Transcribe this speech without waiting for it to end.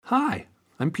Hi,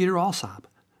 I'm Peter Alsop.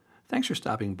 Thanks for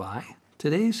stopping by.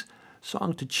 Today's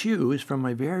song to chew is from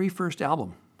my very first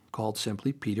album, called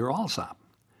simply Peter Alsop,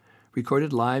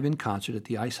 recorded live in concert at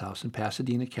the Ice House in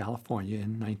Pasadena, California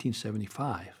in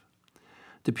 1975.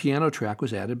 The piano track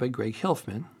was added by Greg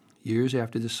Hilfman years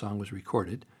after this song was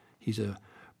recorded. He's a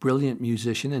brilliant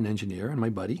musician and engineer and my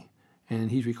buddy, and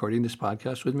he's recording this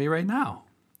podcast with me right now.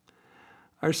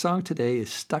 Our song today is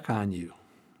Stuck on You.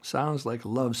 Sounds like a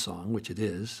love song, which it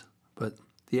is, but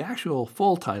the actual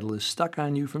full title is Stuck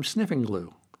on You from Sniffing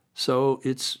Glue. So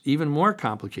it's even more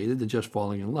complicated than just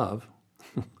falling in love.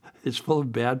 It's full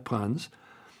of bad puns.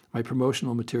 My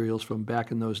promotional materials from back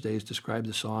in those days describe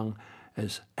the song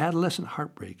as adolescent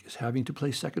heartbreak is having to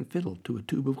play second fiddle to a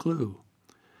tube of glue.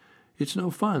 It's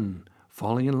no fun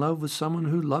falling in love with someone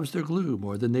who loves their glue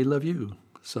more than they love you.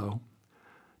 So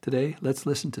today, let's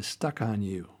listen to Stuck on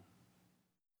You.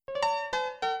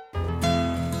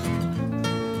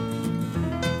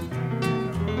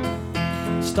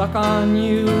 Stuck on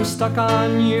you, stuck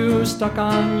on you, stuck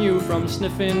on you from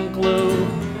sniffing glue.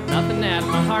 Nothing that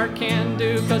my heart can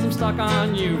do, 'cause I'm stuck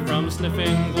on you from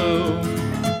sniffing glue.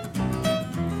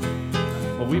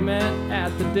 Well, we met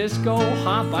at the disco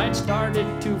hop, I'd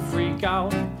started to freak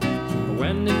out. But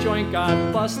when the joint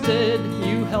got busted,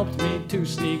 you helped me to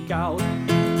sneak out.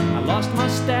 I lost my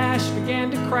stash,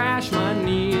 began to crash, my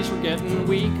knees were getting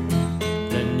weak.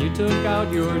 Then you took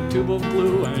out your tube of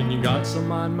glue and you got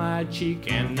some on my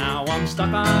cheek. And now I'm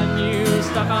stuck on you,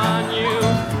 stuck on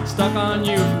you, stuck on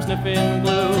you from sniffing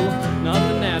glue.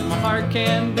 Nothing that my heart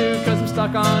can do, 'cause I'm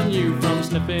stuck on you from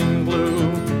sniffing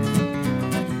glue.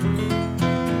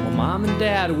 Well, Mom and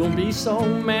Dad will be so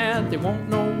mad, they won't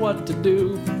know what to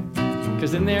do.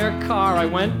 'Cause in their car I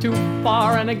went too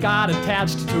far and I got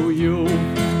attached to you.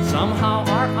 Somehow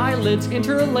our eyelids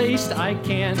interlaced, I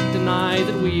can't deny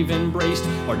that we've embraced.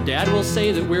 Or Dad will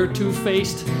say that we're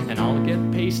two-faced, and I'll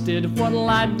get pasted. What'll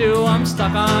I do? I'm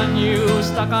stuck on you,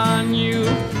 stuck on you,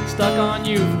 stuck on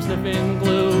you from sniffing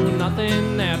glue.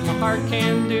 Nothing that my heart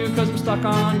can do, 'cause I'm stuck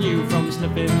on you from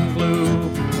sniffing glue.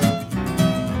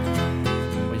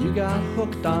 Well, you got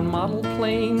hooked on model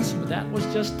planes, but that was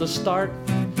just the start.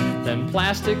 Then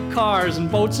plastic cars and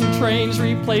boats and trains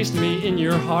replaced me in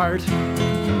your heart.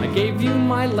 I gave you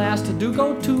my last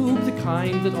Dugo tube, the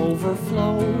kind that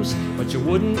overflows. But you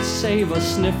wouldn't save a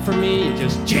sniff for me, you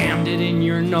just jammed it in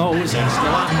your nose. And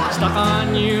still I'm stuck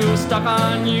on you, stuck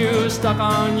on you, stuck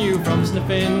on you from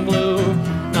sniffing glue.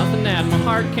 Nothing that my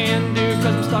heart can do, 'cause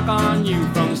I'm stuck on you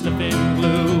from sniffing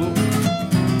glue.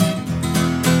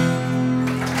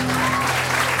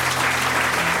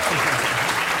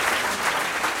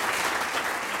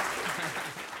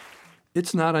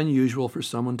 It's not unusual for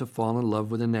someone to fall in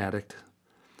love with an addict.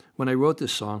 When I wrote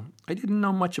this song, I didn't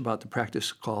know much about the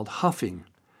practice called huffing.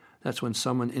 That's when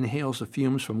someone inhales the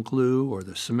fumes from glue or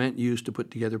the cement used to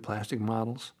put together plastic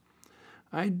models.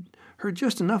 I'd heard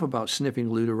just enough about sniffing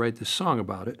glue to write this song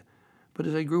about it, but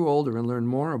as I grew older and learned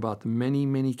more about the many,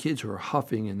 many kids who are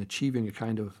huffing and achieving a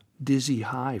kind of dizzy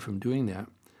high from doing that,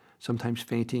 sometimes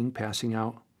fainting, passing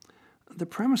out, the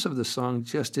premise of the song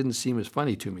just didn't seem as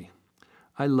funny to me.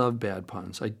 I love bad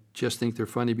puns. I just think they're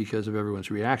funny because of everyone's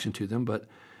reaction to them, but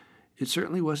it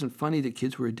certainly wasn't funny that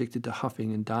kids were addicted to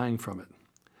huffing and dying from it.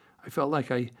 I felt like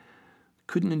I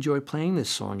couldn't enjoy playing this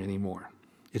song anymore.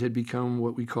 It had become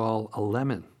what we call a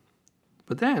lemon.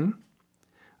 But then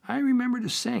I remembered a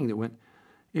saying that went,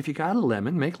 if you got a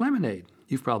lemon, make lemonade.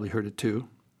 You've probably heard it too.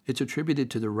 It's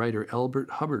attributed to the writer Elbert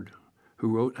Hubbard, who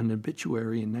wrote an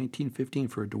obituary in 1915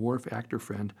 for a dwarf actor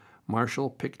friend,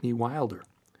 Marshall Pinckney Wilder,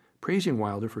 praising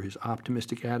Wilder for his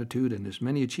optimistic attitude and his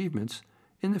many achievements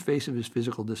in the face of his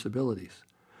physical disabilities.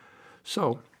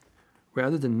 So,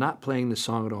 rather than not playing the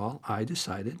song at all, I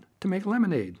decided to make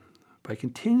lemonade by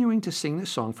continuing to sing this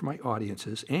song for my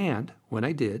audiences, and when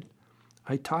I did,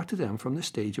 I talked to them from the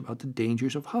stage about the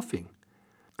dangers of huffing.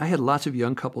 I had lots of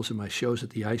young couples in my shows at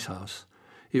the Ice House.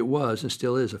 It was and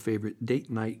still is a favorite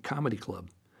date night comedy club.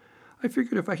 I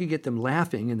figured if I could get them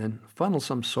laughing and then funnel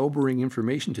some sobering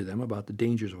information to them about the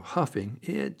dangers of huffing,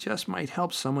 it just might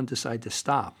help someone decide to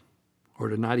stop or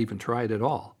to not even try it at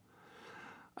all.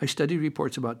 I studied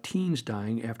reports about teens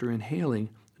dying after inhaling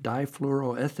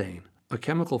difluoroethane, a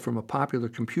chemical from a popular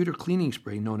computer cleaning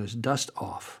spray known as Dust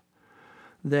Off.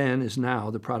 Then, as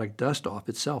now, the product Dust Off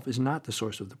itself is not the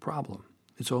source of the problem.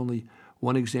 It's only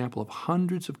one example of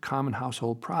hundreds of common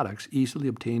household products easily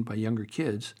obtained by younger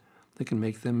kids that can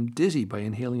make them dizzy by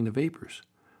inhaling the vapors.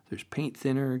 There's paint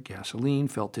thinner, gasoline,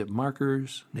 felt tip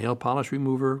markers, nail polish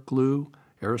remover, glue,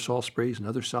 aerosol sprays, and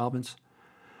other solvents.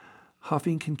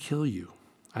 Huffing can kill you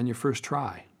on your first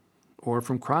try or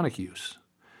from chronic use.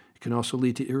 It can also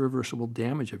lead to irreversible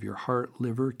damage of your heart,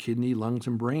 liver, kidney, lungs,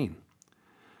 and brain.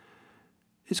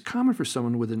 It's common for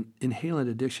someone with an inhalant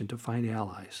addiction to find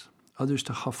allies, others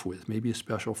to huff with, maybe a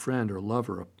special friend or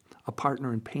lover, a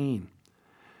partner in pain.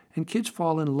 And kids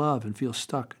fall in love and feel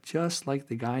stuck, just like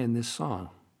the guy in this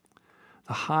song.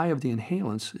 The high of the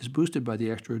inhalants is boosted by the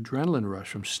extra adrenaline rush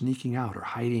from sneaking out or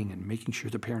hiding and making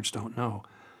sure the parents don't know.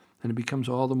 And it becomes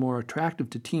all the more attractive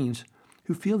to teens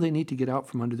who feel they need to get out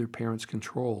from under their parents'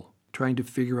 control, trying to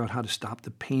figure out how to stop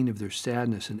the pain of their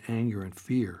sadness and anger and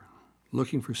fear,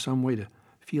 looking for some way to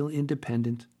feel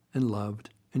independent and loved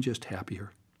and just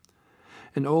happier.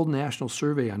 An old national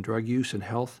survey on drug use and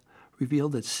health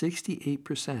revealed that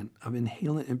 68% of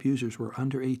inhalant abusers were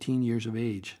under 18 years of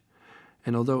age.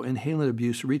 And although inhalant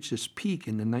abuse reached its peak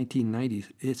in the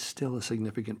 1990s, it's still a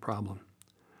significant problem.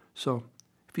 So,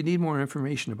 if you need more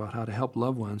information about how to help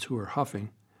loved ones who are huffing,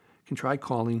 you can try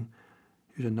calling,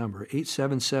 here's a number,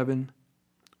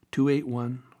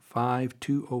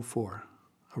 877-281-5204.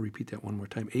 I'll repeat that one more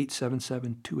time,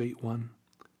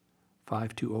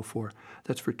 877-281-5204.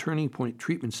 That's for Turning Point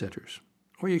Treatment Centers.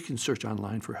 Or you can search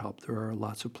online for help. There are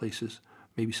lots of places,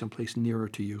 maybe someplace nearer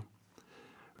to you.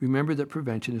 Remember that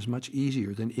prevention is much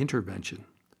easier than intervention.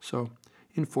 So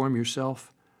inform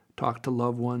yourself, talk to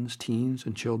loved ones, teens,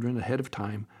 and children ahead of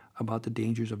time about the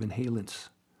dangers of inhalants.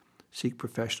 Seek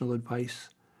professional advice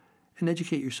and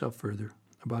educate yourself further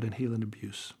about inhalant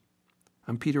abuse.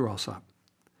 I'm Peter Alsop.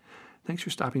 Thanks for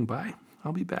stopping by.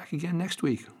 I'll be back again next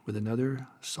week with another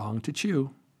Song to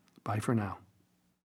Chew. Bye for now.